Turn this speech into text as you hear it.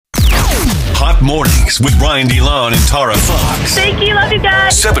Hot Mornings with Ryan DeLon and Tara Fox. Thank you. Love you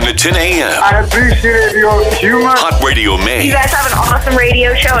guys. 7 to 10 a.m. I appreciate your humor. Hot Radio Maine. You guys have an awesome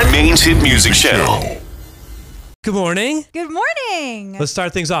radio show. Maine's hit music channel. Good morning. Good morning. Let's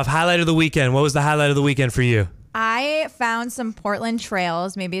start things off. Highlight of the weekend. What was the highlight of the weekend for you? I found some Portland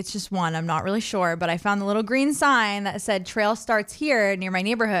trails. Maybe it's just one. I'm not really sure. But I found the little green sign that said trail starts here near my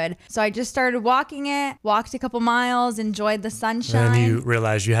neighborhood. So I just started walking it, walked a couple miles, enjoyed the sunshine. And then you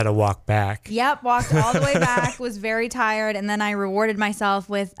realized you had to walk back. Yep, walked all the way back, was very tired. And then I rewarded myself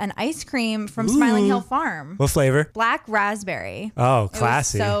with an ice cream from Smiling Hill Farm. What flavor? Black raspberry. Oh,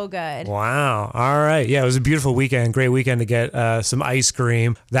 classy. It was so good. Wow. All right. Yeah, it was a beautiful weekend. Great weekend to get some ice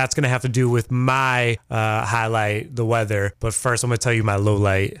cream. That's going to have to do with my highlight, the weather. But first, I'm going to tell you my low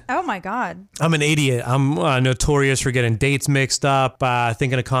light. Oh, my God. I'm an idiot. I'm notorious for getting dates mixed up,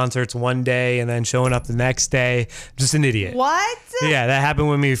 thinking of concerts one day and then showing up the next day. Just an idiot. What? Yeah, that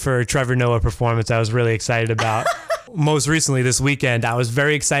happened with me for Trevor Noah performance I was really excited about. Most recently this weekend, I was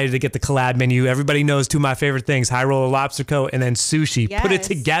very excited to get the collab menu. Everybody knows two of my favorite things, high roller lobster coat and then sushi. Yes. Put it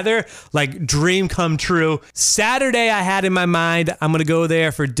together, like dream come true. Saturday I had in my mind, I'm going to go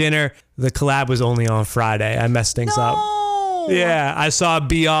there for dinner. The collab was only on Friday. I messed things up. Yeah, I saw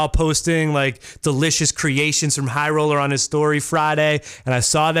B All posting like delicious creations from High Roller on his story Friday, and I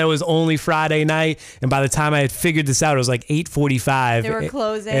saw that it was only Friday night. And by the time I had figured this out, it was like 8:45. They were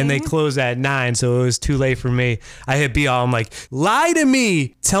closing, and they closed at 9, so it was too late for me. I hit B All. I'm like, lie to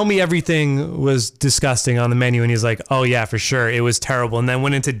me, tell me everything was disgusting on the menu, and he's like, oh yeah, for sure, it was terrible. And then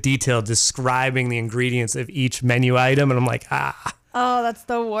went into detail describing the ingredients of each menu item, and I'm like, ah. Oh, that's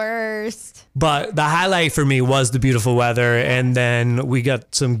the worst. But the highlight for me was the beautiful weather, and then we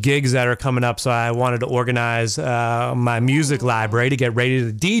got some gigs that are coming up, so I wanted to organize my music library to get ready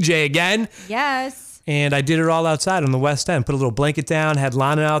to DJ again. Yes. And I did it all outside on the West End. Put a little blanket down, had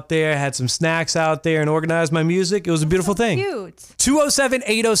Lana out there, had some snacks out there, and organized my music. It was a beautiful thing. Cute.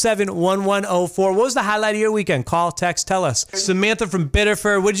 207-807-1104. What was the highlight of your weekend? Call, text, tell us. Samantha from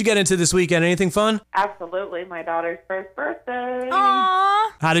Biddeford, what did you get into this weekend? Anything fun? Absolutely. My daughter's first birthday. Aww.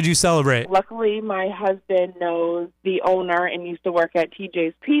 How did you celebrate? Luckily, my husband knows the owner and used to work at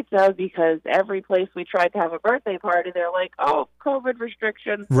TJ's Pizza, because every place we tried to have a birthday party, they're like, oh, COVID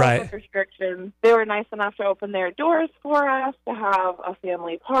restrictions, Right. COVID restrictions. They were nice enough to open their doors for us to have a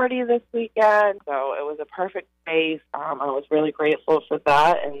family party this weekend. So it was a perfect space. I was really grateful for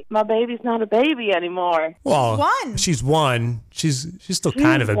that. And my baby's not a baby anymore. Well, One. she's one. She's still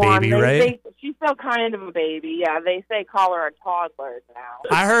kind of a baby, right? She's still kind of a baby. Yeah, they say call her a toddler now.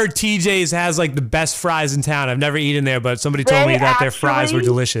 I heard TJ's has like the best fries in town. I've never eaten there, but somebody told me that their fries were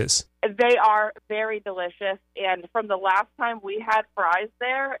delicious. They are very delicious, and from the last time we had fries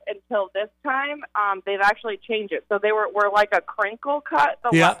there until this time, they've actually changed it. So they were like a crinkle cut,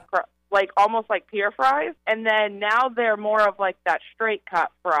 like almost like pier fries, and then now they're more of like that straight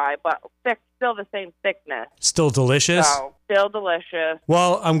cut fry, but thick, still the same thickness. Still delicious? So, still delicious.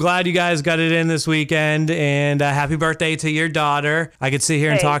 Well, I'm glad you guys got it in this weekend, and happy birthday to your daughter. I could sit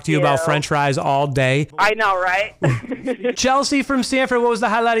here and talk to you about French fries all day. I know, right? Chelsea from Sanford, what was the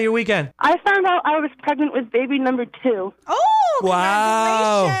highlight of your weekend? I found out I was pregnant with baby number 2. Oh,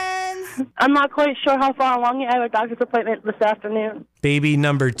 wow. Congratulations. I'm not quite sure how far along yet. I have a doctor's appointment this afternoon. Baby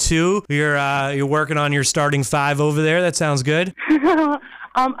number 2. You're working on your starting 5 over there. That sounds good.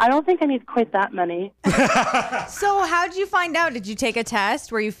 I don't think I need quite that many. So how did you find out? Did you take a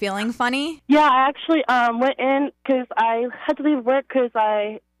test? Were you feeling funny? Yeah, I actually went in because I had to leave work because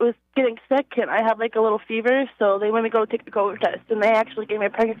I was getting sick and I had like a little fever. So they made me go take the COVID test, and they actually gave me a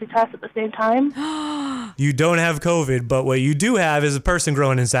pregnancy test at the same time. You don't have COVID, but what you do have is a person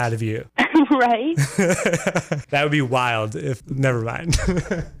growing inside of you. Right? That would be wild if... Never mind.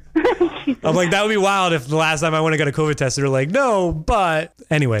 I'm like, that would be wild if the last time I went and got a COVID test, they were like, no, but...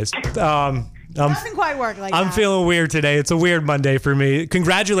 Anyways, Doesn't quite work like that. I'm feeling weird today. It's a weird Monday for me.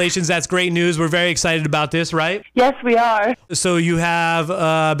 Congratulations. That's great news. We're very excited about this, right? Yes, we are. So you have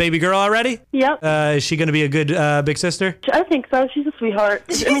a baby girl already? Yep. Is she going to be a good big sister? I think so. She's a sweetheart.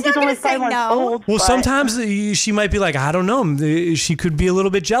 She's I mean, she's not only gonna say 5 months no. old. Well, but- sometimes she might be like, I don't know. She could be a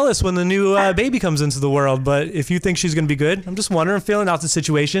little bit jealous when the new baby comes into the world. But if you think she's going to be good, I'm just wondering, feeling out the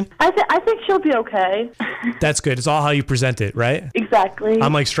situation. I think she'll be okay. That's good. It's all how you present it, right? Exactly.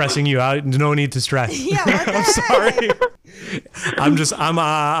 I'm like stressing you out. No need to stress. Yeah, what the I'm sorry.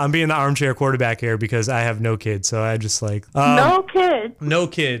 I'm being the armchair quarterback here because I have no kids. So I just like no kids. No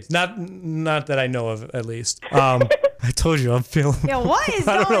kids. Not that I know of, at least. I told you I'm feeling. Yeah, what is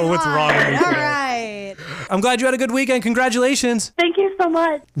I don't going know what's on? wrong with me All today. right. I'm glad you had a good weekend. Congratulations. Thank you so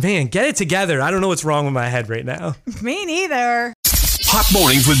much. Man, get it together. I don't know what's wrong with my head right now. Me neither. Hot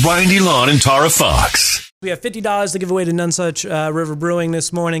Mornings with Brian DeLon and Tara Fox. We have $50 to give away to Nonesuch River Brewing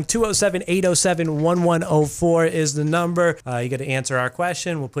this morning. 207-807-1104 is the number. You got to answer our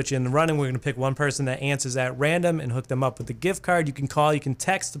question. We'll put you in the running. We're going to pick one person that answers at random and hook them up with the gift card. You can call, you can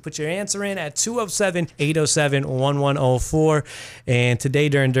text to put your answer in at 207-807-1104. And today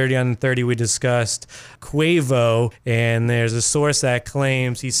during Dirty on 30, we discussed Quavo. And there's a source that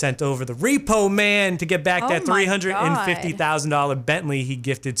claims he sent over the repo man to get back that $350,000 Bentley he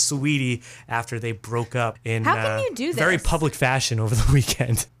gifted Sweetie after they broke up. In How can you do this? Very public fashion over the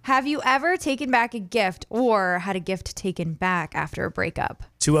weekend. Have you ever taken back a gift or had a gift taken back after a breakup?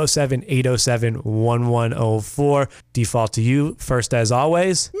 207-807-1104. Default to you first as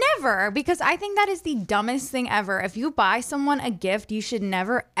always. Never, because I think that is the dumbest thing ever. If you buy someone a gift, you should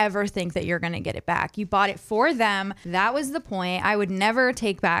never ever think that you're going to get it back. You bought it for them. That was the point. I would never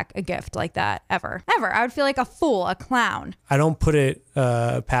take back a gift like that ever. Ever. I would feel like a fool, a clown. I don't put it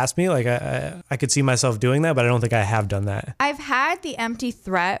past me. Like I could see myself doing that, but I don't think I have done that. I've had the empty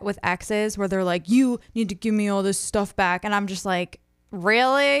threat with exes where they're like, you need to give me all this stuff back. And I'm just like,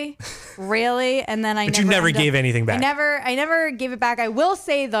 really? Really? And then But you never gave anything back. I never gave it back. I will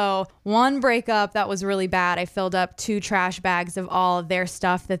say though, one breakup that was really bad, I filled up 2 trash bags of all of their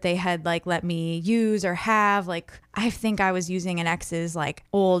stuff that they had like let me use or have. Like I think I was using an ex's like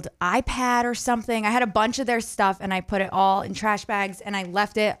old iPad or something. I had a bunch of their stuff and I put it all in trash bags and I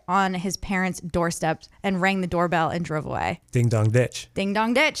left it on his parents' doorstep and rang the doorbell and drove away. Ding dong ditch. Ding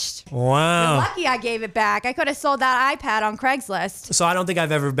dong ditched. Wow. You're lucky I gave it back. I could have sold that iPad on Craigslist. So I don't think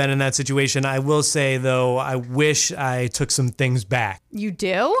I've ever been in that situation. I will say though, I wish I took some things back. You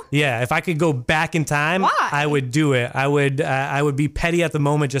do? Yeah, if I could go back in time, Why? I would do it. I would be petty at the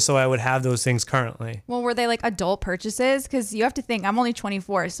moment just so I would have those things currently. Well, were they like adult purchases? Because you have to think, I'm only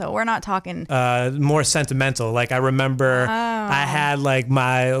 24, so we're not talking. More sentimental. Like I remember I had like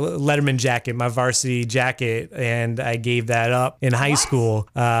my Letterman jacket, my varsity jacket, and I gave that up in high school.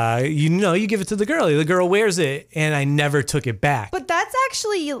 You give it to the girl wears it, and I never took it back. But that's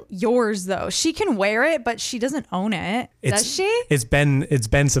actually yours though. She can wear it, but she doesn't own it. Does she? It's been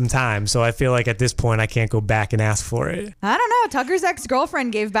some time, so I feel like at this point I can't go back and ask for it. I don't know. Tucker's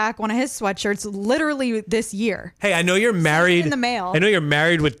ex-girlfriend gave back one of his sweatshirts literally this year. Hey, I know you're married. In the mail. I know you're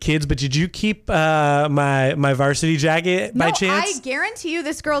married with kids, but did you keep my varsity jacket by chance? I guarantee you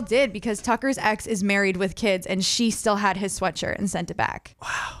this girl did because Tucker's ex is married with kids and she still had his sweatshirt and sent it back.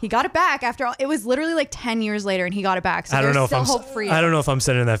 Wow. He got it back after all. It was literally like 10 years later and he got it back. So I don't know if I don't know if I'm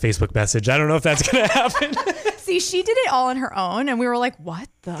sending that Facebook message. I don't know if that's going to happen. See, she did it all on her own and we were like, what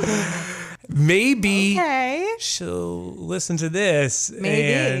the? Maybe Okay. she'll listen to this.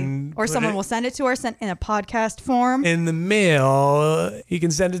 Maybe. Or someone will send it to her in a podcast form. In the mail. You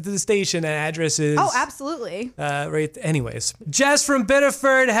can send it to the station at addresses. Oh, absolutely. Anyways. Jess from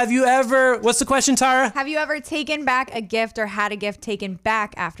Biddeford, have you ever, what's the question, Tara? Have you ever taken back a gift or had a gift taken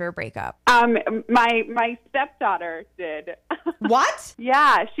back after a breakup? My stepdaughter did. What?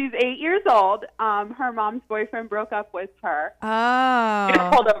 Yeah, she's 8 years old. Her mom's boyfriend broke up with her. Oh. She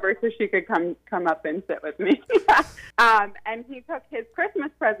pulled over so she could come up and sit with me. And he took his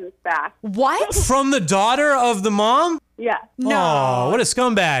Christmas presents back. What? From the daughter of the mom? Yeah. No. Oh, what a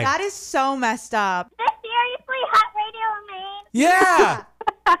scumbag. That is so messed up. Seriously, Hot Radio Maine? Yeah.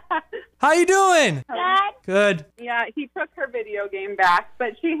 How you doing? Good. Yeah, he took her video game back,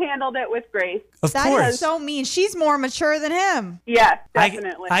 but she handled it with grace. Of That course. is so mean. She's more mature than him. Yes,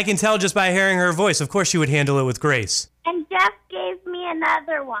 definitely. I can tell just by hearing her voice. Of course she would handle it with grace. And Jeff gave me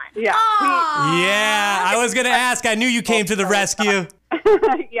another one. Yeah. Yeah, I was going to ask. I knew you came to the rescue.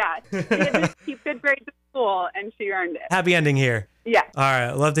 Yeah. She had to keep good grades at school, and she earned it. Happy ending here. Yeah. All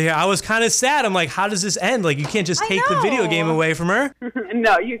right, love to hear. I was kind of sad. I'm like, how does this end? Like, you can't just I take the video know. game away from her.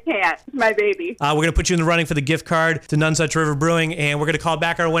 No, you can't. My baby. We're going to put you in the running for the gift card to Nonesuch River Brewing, and we're going to call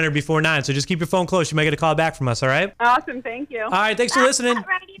back our winner before 9. So just keep your phone close. You might get a call back from us, all right? Awesome. Thank you. All right, thanks for listening. Hot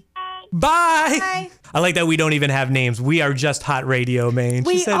Radio Maine. Bye. Bye. I like that we don't even have names. We are just Hot Radio Maine. She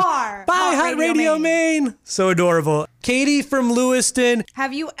We said, are Bye, Hot Radio Maine. So adorable. Katie from Lewiston.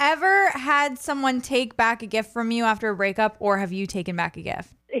 Have you ever had someone take back a gift from you after a breakup, or have you taken back a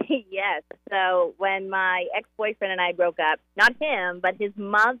gift? Yes. So when my ex-boyfriend and I broke up, not him, but his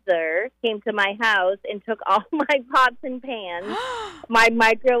mother came to my house and took all my pots and pans, my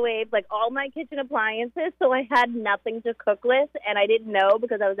microwave, like all my kitchen appliances. So I had nothing to cook with, and I didn't know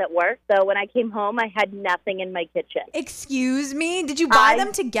because I was at work. So when I came home, I had nothing in my kitchen. Excuse me? Did you buy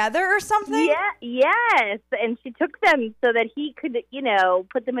them together or something? Yeah, yes. And she took them so that he could,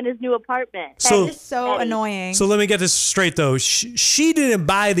 put them in his new apartment. That is so annoying. So let me get this straight, though. She didn't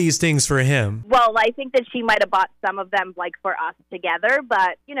buy these things things for him. Well, I think that she might have bought some of them, like, for us together,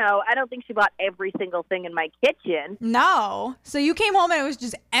 but, you know, I don't think she bought every single thing in my kitchen. No. So you came home and it was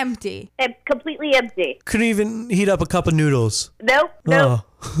just empty. It's completely empty. Couldn't even heat up a cup of noodles. Nope. Oh.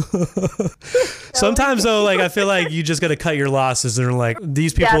 Sometimes though, like I feel like you just gotta cut your losses and like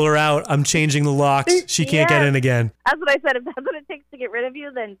these people are out. I'm changing the locks. She can't get in again. That's what I said. If that's what it takes to get rid of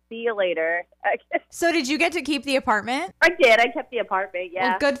you, then see you later. So did you get to keep the apartment? I did. I kept the apartment. Yeah.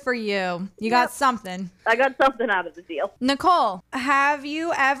 Well, good for you. You got something. I got something out of the deal. Nicole, have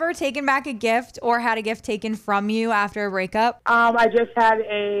you ever taken back a gift or had a gift taken from you after a breakup? I just had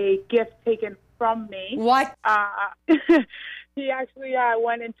a gift taken from me. What? He actually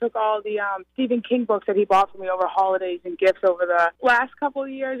went and took all the Stephen King books that he bought for me over holidays and gifts over the last couple of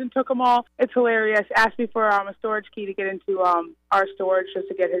years and took them all. It's hilarious. Asked me for a storage key to get into our storage just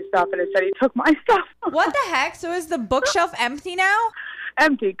to get his stuff, and instead he took my stuff. What the heck? So is the bookshelf empty now?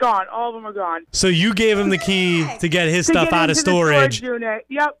 Empty, gone. All of them are gone. So you gave him the key to get his stuff out of storage. The storage unit.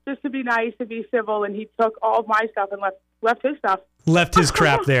 Yep, just to be nice, to be civil, and he took all of my stuff and left his stuff. Left his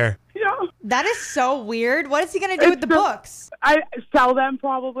crap there. Yeah. That is so weird. What is he going to do with the books? I sell them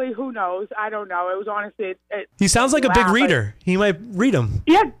probably. Who knows? I don't know. It was honestly... He sounds like a big reader. He might read them.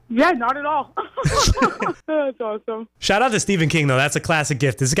 Yeah, not at all. That's awesome. Shout out to Stephen King, though. That's a classic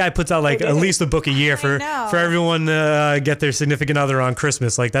gift. This guy puts out like at least a book a year for everyone to get their significant other on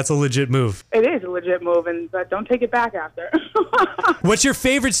Christmas. Like, that's a legit move. It is a legit move, but don't take it back after. What's your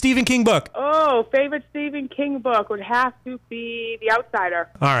favorite Stephen King book? Oh, favorite Stephen King book would have to be The Outsider.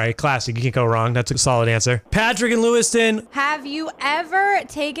 All right, classic. You can't go wrong. That's a solid answer. Patrick and Lewiston. Have you ever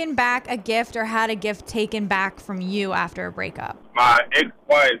taken back a gift or had a gift taken back from you after a breakup? My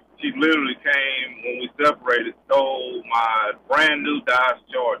ex-wife, she literally came when we separated, stole my brand new Dodge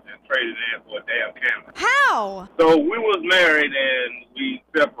Charger and traded it in for a damn camera. How? So we was married and we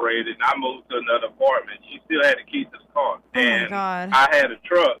separated and I moved to another apartment. She still had to keep this car. My God. I had a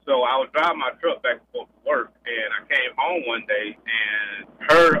truck, so I would drive my truck back and forth to work. And I came home one day and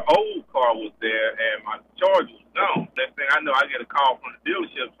her old car was there and my Charger was gone. Next thing I know, I get a call from the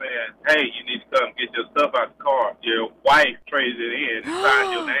dealership saying, hey, you need to come get your stuff out the car. Your wife traded it in and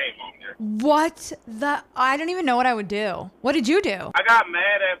signed your name on there. What the? I don't even know what I would do. What did you do? I got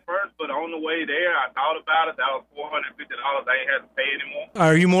mad at first, but on the way there, I thought about it. That was $450. I ain't had to pay anymore.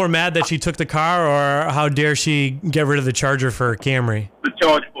 Are you more mad that she took the car, or how dare she get rid of the Charger for a Camry? The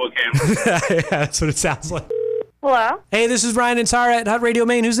Charger for a Camry. Yeah, that's what it sounds like. Hello? Hey, this is Ryan and Tara at Hot Radio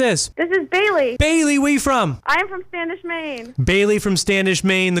Maine. Who's this? This is Bailey. Bailey, where you from? I'm from Standish, Maine. Bailey from Standish,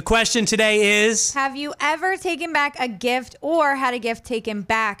 Maine. The question today is... Have you ever taken back a gift or had a gift taken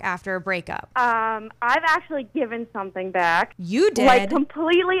back after a breakup? I've actually given something back. You did? Like,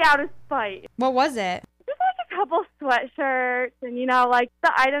 completely out of spite. What was it? Just like a couple sweatshirts and, you know, like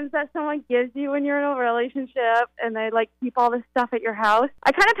the items that someone gives you when you're in a relationship and they, like, keep all this stuff at your house.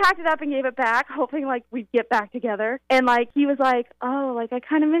 I kind of packed it up and gave it back, hoping, like, we'd get back together. And, like, he was like, oh, like, I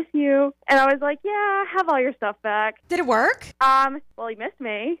kind of miss you. And I was like, yeah, have all your stuff back. Did it work? Well, he missed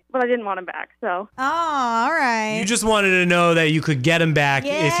me, but I didn't want him back, so. Oh, all right. You just wanted to know that you could get him back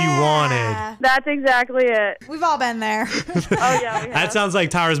if you wanted. That's exactly it. We've all been there. Oh, yeah, we have. That sounds like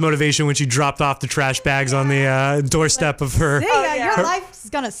Tara's motivation when she dropped off the trash bags on the doorstep of her. See, your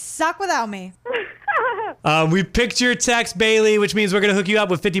life's going to suck without me. We picked your text, Bailey, which means we're going to hook you up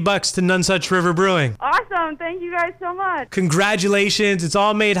with $50 to None Such River Brewing. Awesome. Thank you guys so much. Congratulations. It's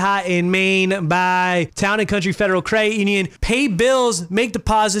all made hot in Maine by Town and Country Federal Credit Union. Pay bills, make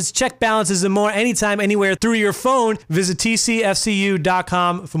deposits, check balances, and more anytime, anywhere through your phone. Visit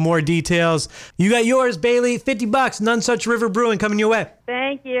tcfcu.com for more details. You got yours, Bailey. $50. None Such River Brewing coming your way.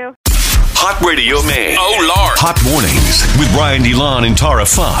 Thank you. Hot Radio Maine. Oh, Lord. Hot Mornings with Brian DeLon and Tara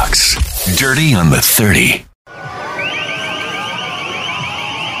Fox. Dirty on the 30.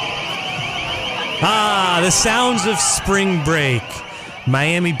 The sounds of spring break.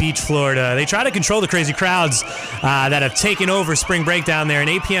 Miami Beach, Florida. They try to control the crazy crowds that have taken over spring break down there. An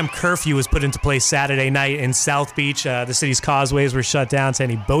 8 p.m. curfew was put into place Saturday night in South Beach. The city's causeways were shut down to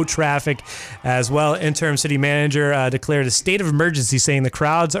any boat traffic as well. Interim city manager declared a state of emergency, saying the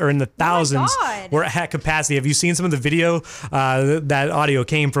crowds are in the thousands. Were at capacity. Have you seen some of the video? That audio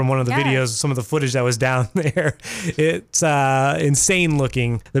came from one of the videos, some of the footage that was down there. It's insane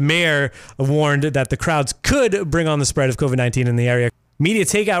looking. The mayor warned that the crowds could bring on the spread of COVID-19 in the area. Media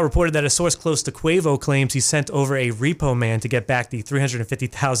Takeout reported that a source close to Quavo claims he sent over a repo man to get back the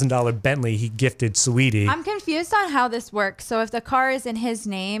 $350,000 Bentley he gifted Saweetie. I'm confused on how this works. So if the car is in his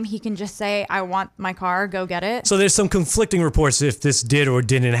name, he can just say, I want my car, go get it? So there's some conflicting reports if this did or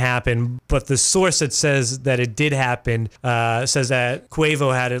didn't happen, but the source that says that it did happen says that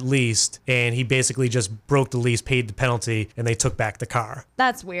Quavo had at least, and he basically just broke the lease, paid the penalty, and they took back the car.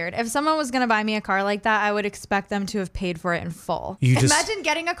 That's weird. If someone was going to buy me a car like that, I would expect them to have paid for it in full. Imagine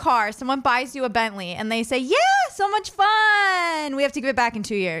getting a car, someone buys you a Bentley, and they say, yeah, so much fun. We have to give it back in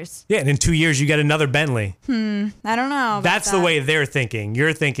 2 years. Yeah, and in 2 years, you get another Bentley. I don't know. That's the way they're thinking.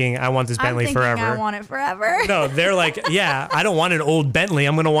 You're thinking, I want this Bentley forever. I want it forever. No, they're like, yeah, I don't want an old Bentley.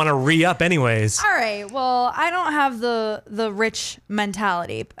 I'm going to want to re-up anyways. All right. Well, I don't have the rich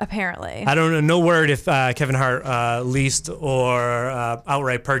mentality, apparently. I don't know. No word if Kevin Hart leased or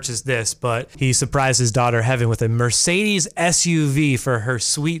outright purchased this, but he surprised his daughter Heaven with a Mercedes SUV for her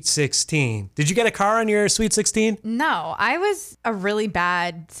Sweet 16. Did you get a car on your Sweet 16? No, I was a really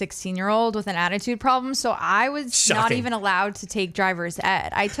bad 16-year-old with an attitude problem, so I was not even allowed to take driver's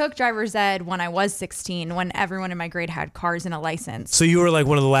ed. I took driver's ed when I was 16, when everyone in my grade had cars and a license. So you were like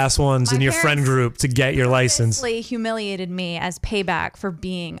one of the last ones in your friend group to get your license. They humiliated me as payback for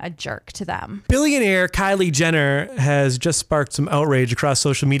being a jerk to them. Billionaire Kylie Jenner has just sparked some outrage across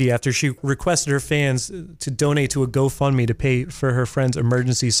social media after she requested her fans to donate to a GoFundMe to pay for her friend's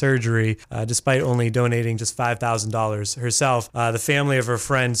emergency surgery, despite only donating just $5,000 herself. The family of her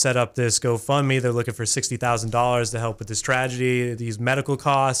friend set up this GoFundMe. They're looking for $60,000 to help with this tragedy, these medical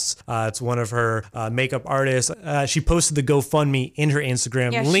costs. It's one of her makeup artists. She posted the GoFundMe in her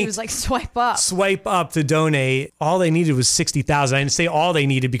Instagram. Yeah, she was like, swipe up. Swipe up to donate. All they needed was $60,000. I didn't say all they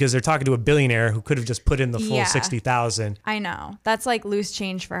needed because they're talking to a billionaire who could have just put in the full $60,000. I know. That's like loose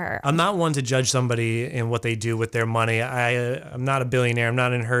change for her. I'm not one to judge somebody in what they do with their money. I'm not a billionaire. I'm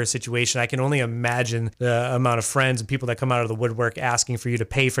not in her situation. I can only imagine the amount of friends and people that come out of the woodwork asking for you to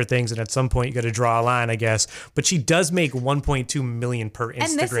pay for things, and at some point you got to draw a line, I guess. But she does make $1.2 million per Instagram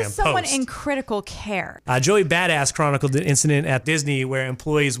post. And this is someone in critical care. Joey Badass chronicled an incident at Disney where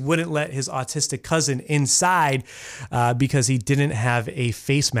employees wouldn't let his autistic cousin inside because he didn't have a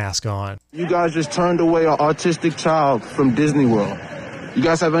face mask on. You guys just turned away an autistic child from Disney World. You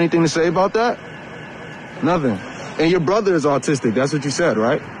guys have anything to say about that? Nothing. And your brother is autistic. That's what you said,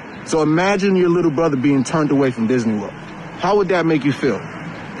 right? So imagine your little brother being turned away from Disney World. How would that make you feel?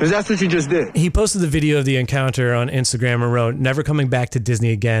 Because that's what you just did. He posted the video of the encounter on Instagram and wrote, "Never coming back to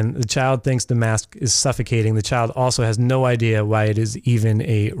Disney again. The child thinks the mask is suffocating. The child also has no idea why it is even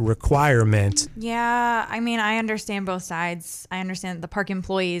a requirement." Yeah, I mean, I understand both sides. I understand the park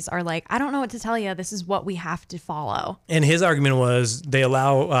employees are like, I don't know what to tell you. This is what we have to follow. And his argument was they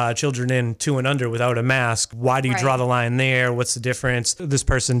allow children in 2 and under without a mask. Why do you draw the line there? What's the difference? This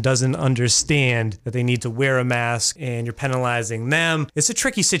person doesn't understand that they need to wear a mask and you're penalizing them. It's a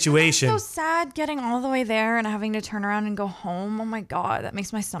tricky situation. It's so sad getting all the way there and having to turn around and go home. Oh my God, that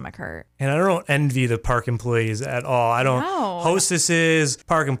makes my stomach hurt. And I don't envy the park employees at all. I don't. Hostesses,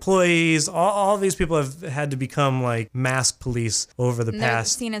 park employees, all these people have had to become like mask police over the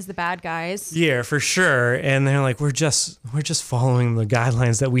past. They're seen as the bad guys. Yeah, for sure. And they're like, we're just following the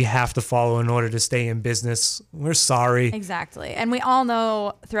guidelines that we have to follow in order to stay in business. We're sorry. Exactly. And we all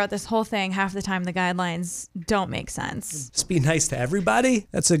know throughout this whole thing, half the time the guidelines don't make sense. Just be nice to everybody.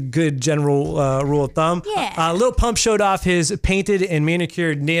 That's a good general rule of thumb. Yeah. Lil Pump showed off his painted and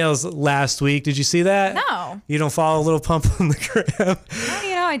manicured nails last week. Did you see that? No. You don't follow Lil Pump on the gram? How do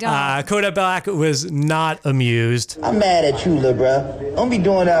you know I don't? Kodak Black was not amused. I'm mad at you, lil' bro. Don't be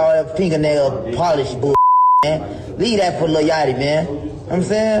doing all that fingernail polish bull, man. Leave that for Lil Yachty, man. You know what I'm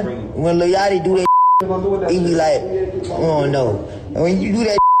saying? When Lil Yachty do that, he be like, oh no. And when you do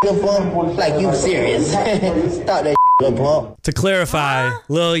that, Lil Pump, like you serious. Stop that, Lil Pump. To clarify,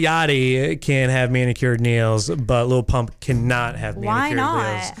 Lil Yachty can have manicured nails, but Lil Pump cannot have manicured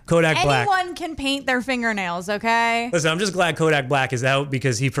nails. Kodak Black. Anyone can paint their fingernails, okay? Listen, I'm just glad Kodak Black is out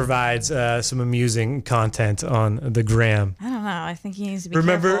because he provides some amusing content on the gram. I don't know. I think he needs to be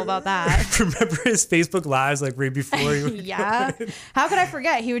careful about that. Remember his Facebook Lives like right before he Yeah. How could I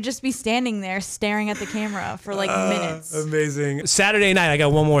forget? He would just be standing there staring at the camera for like minutes. Amazing. Saturday night, I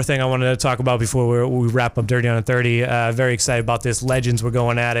got one more thing I wanted to talk about before we wrap up Dirty on 30. Very excited about this. Legends were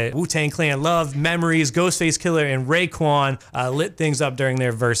going at it. Wu-Tang Clan, Love, Memories, Ghostface Killer, and Raekwon lit things up during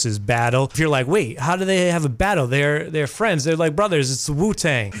their versus battle. If you're like, wait, how do they have a battle? They're friends. They're like brothers. It's the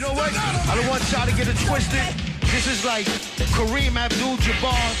Wu-Tang. You know what? I don't want y'all to get it twisted. This is like Kareem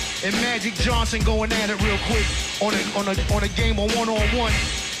Abdul-Jabbar and Magic Johnson going at it real quick on a game of one-on-one.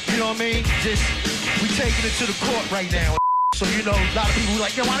 You know what I mean? Just we taking it to the court right now. So, you know, a lot of people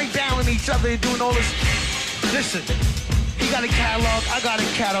like, yo, why they bowing each other and doing all this? Listen, he got a catalog, I got a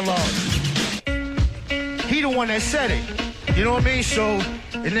catalog. He the one that said it. You know what I mean? So,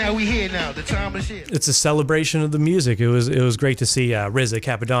 and now we here now. The time is here. It's a celebration of the music. It was great to see RZA,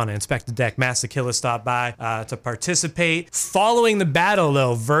 Capadonna, Inspector Deck, Master Killer stop by to participate. Following the battle,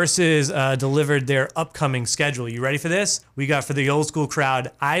 though, Versus delivered their upcoming schedule. You ready for this? We got for the old school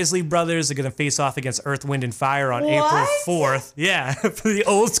crowd, Isley Brothers are going to face off against Earth, Wind, and Fire on April 4th. Yeah, for the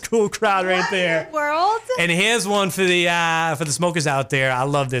old school crowd right there. World? And here's one for the smokers out there. I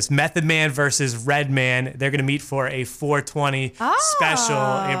love this. Method Man versus Redman. They're going to meet for a 420 special.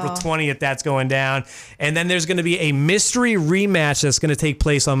 April 20th, that's going down. And then there's going to be a mystery rematch that's going to take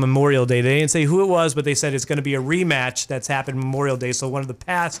place on Memorial Day. They didn't say who it was, but they said it's going to be a rematch that's happened Memorial Day. So one of the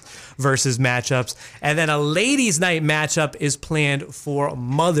past versus matchups. And then a ladies' night matchup is planned for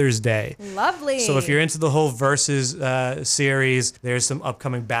Mother's Day. Lovely. So if you're into the whole versus series, there's some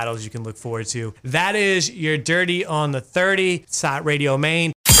upcoming battles you can look forward to. That is your Dirty on the 30. It's Hot Radio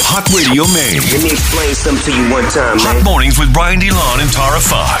Maine. Hot Radio Maine. Let me explain something to you one time, man. Hot mornings with Brian DeLon and Tara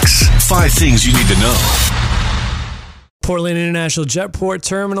Fox. 5 things you need to know. Portland International Jetport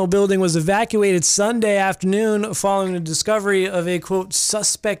Terminal building was evacuated Sunday afternoon following the discovery of a, quote,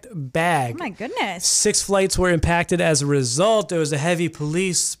 suspect bag. Oh, my goodness. 6 flights were impacted as a result. There was a heavy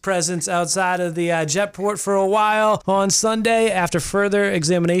police presence outside of the jetport for a while on Sunday. After further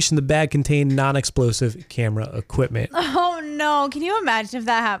examination, the bag contained non-explosive camera equipment. Oh, no. Can you imagine if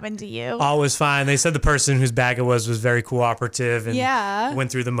that happened to you? All was fine. They said the person whose bag it was very cooperative and went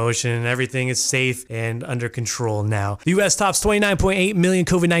through the motion, and everything is safe and under control now. The U.S. tops 29.8 million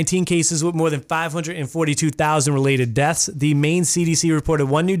COVID-19 cases with more than 542,000 related deaths. The Maine CDC reported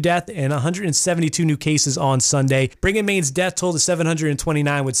 1 new death and 172 new cases on Sunday, bringing Maine's death toll to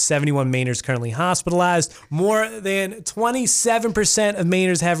 729, with 71 Mainers currently hospitalized. More than 27% of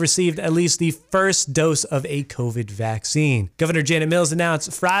Mainers have received at least the first dose of a COVID vaccine. Governor Janet Mills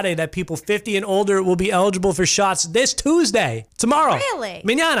announced Friday that people 50 and older will be eligible for shots this Tuesday, tomorrow. Really?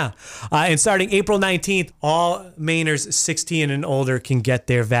 Mañana. And starting April 19th, all Mainers 16 and older can get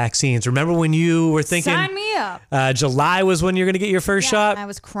their vaccines. Remember when you were thinking sign me up? July was when you're going to get your first shot? I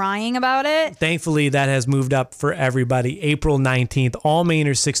was crying about it. Thankfully, that has moved up for everybody. April 19th, all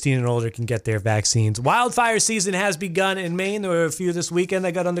Mainers 16 and older can get their vaccines. Wildfire season has begun in Maine. There were a few this weekend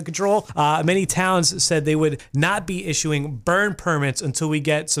that got under control. Many towns said they would not be issuing burn permits until we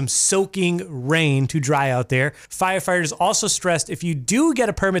get some soaking rain to dry out there. Firefighters also stressed if you do get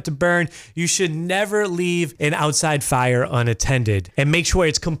a permit to burn, you should never leave an outside fire unattended, and make sure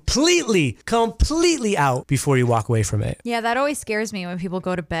it's completely out before you walk away from it. Yeah, that always scares me when people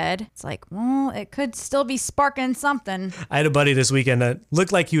go to bed. It's like, well, it could still be sparking something. I had a buddy this weekend that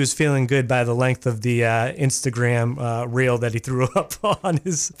looked like he was feeling good by the length of the Instagram reel that he threw up on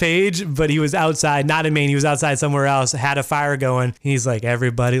his page, but he was outside, not in Maine, he was outside somewhere else, had a fire going. He's like,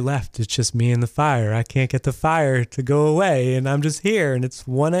 everybody left. It's just me and the fire. I can't get the fire to go away, and I'm just here, and it's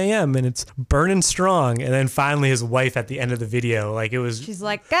 1 a.m. and it's burning strong. And then finally his wife at the end of the video, like, it was, she's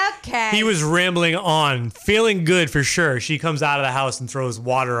like, okay. He was rambling on, feeling good for sure. She comes out of the house and throws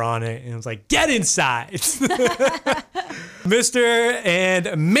water on it, and it's like, get inside. Mr.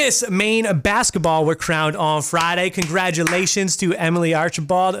 and Miss Maine basketball were crowned on Friday. Congratulations to Emily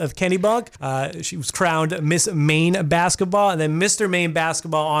Archibald of Kennebunk. She was crowned Miss Maine basketball, and then Mr. Maine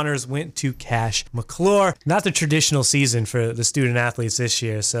basketball honors went to Cash McClure. Not the traditional season for the student athletes this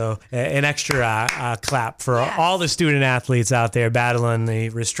year, so an extra clap for all the student athletes out there battling the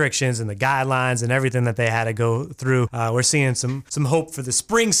restrictions and the guidelines and everything that they had to go through. We're seeing some hope for the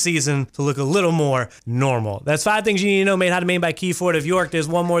spring season to look a little more normal. That's 5 things you need to know, made how to Maine by Key Ford of York. There's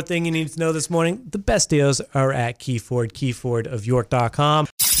one more thing you need to know this morning. The best deals are at Key Ford, keyfordofyork.com.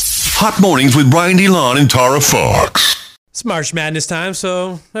 Hot mornings with Brian DeLon and Tara Fox. It's March Madness time,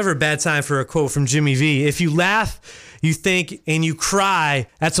 so never a bad time for a quote from Jimmy V. If you laugh, you think, and you cry,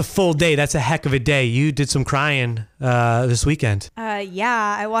 that's a full day. That's a heck of a day. You did some crying this weekend.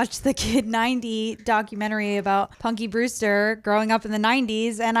 Yeah, I watched the Kid 90 documentary about Punky Brewster growing up in the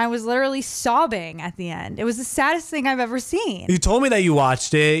 90s, and I was literally sobbing at the end. It was the saddest thing I've ever seen. You told me that you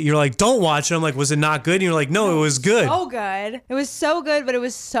watched it. You're like, don't watch it. I'm like, was it not good? And you're like, no, it was good. So good. It was so good, but it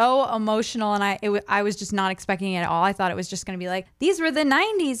was so emotional, and I was just not expecting it at all. I thought it was just going to be like, these were the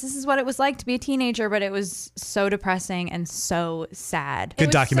 90s. This is what it was like to be a teenager, but it was so depressing and so sad.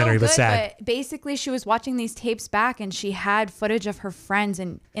 Good documentary, so good, but sad. But basically, she was watching these tapes back, back and she had footage of her friends.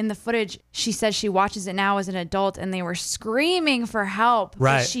 And in the footage, she says she watches it now as an adult and they were screaming for help.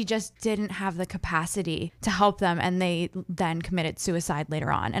 Right. But she just didn't have the capacity to help them. And they then committed suicide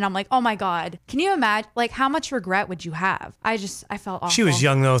later on. And I'm like, oh my God, can you imagine? Like, how much regret would you have? I felt awful. She was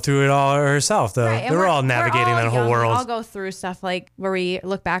young though, through it all herself though. Right, They were all navigating that whole world. We all go through stuff like where we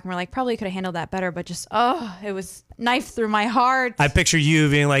look back and we're like, probably could have handled that better, but just, it was knife through my heart. I picture you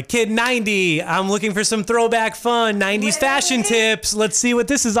being like, kid 90, I'm looking for some throwback fun, 90s fashion tips. Let's see what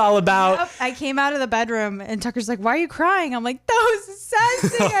this is all about. Yep. I came out of the bedroom and Tucker's like, why are you crying? I'm like, that was the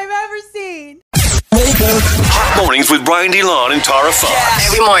saddest thing I've ever seen. Hot mornings with Brian DeLon and Tara Fox.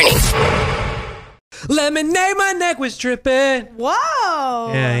 Every morning. Lemonade, my neck was tripping.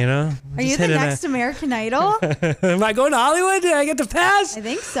 Whoa. Yeah, you know. Are you the next American Idol? Am I going to Hollywood? Did I get the pass? I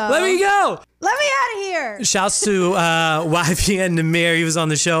think so. Let me go. Let me out of here. Shouts to YPN Namir. He was on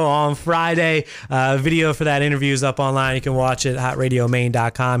the show on Friday. Video for that interview is up online. You can watch it at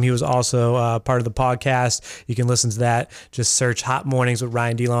hotradiomaine.com. He was also part of the podcast. You can listen to that. Just search Hot Mornings with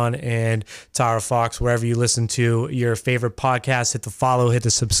Ryan DeLon and Tara Fox wherever you listen to your favorite podcast. Hit the follow, hit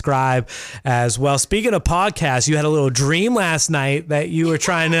the subscribe as well. Speaking of podcasts, you had a little dream last night that you were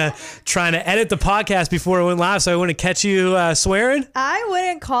trying to edit the podcast before it went live, so I wouldn't catch you swearing. I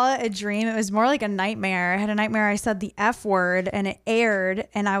wouldn't call it a dream. It was more like a nightmare. I had a nightmare. I said the F word and it aired,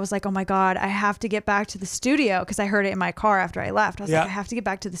 and I was like, oh my God, I have to get back to the studio because I heard it in my car after I left. I was like, I have to get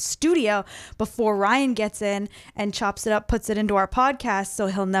back to the studio before Ryan gets in and chops it up, puts it into our podcast so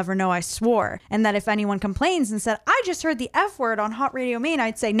he'll never know I swore. And that if anyone complains and said, I just heard the F word on Hot Radio Maine,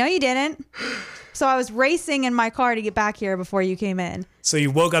 I'd say, no, you didn't. So I was racing in my car to get back here before you came in. So you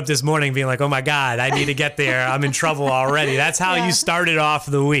woke up this morning being like, oh my God, I need to get there. I'm in trouble already. That's how you started off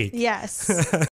the week. Yes.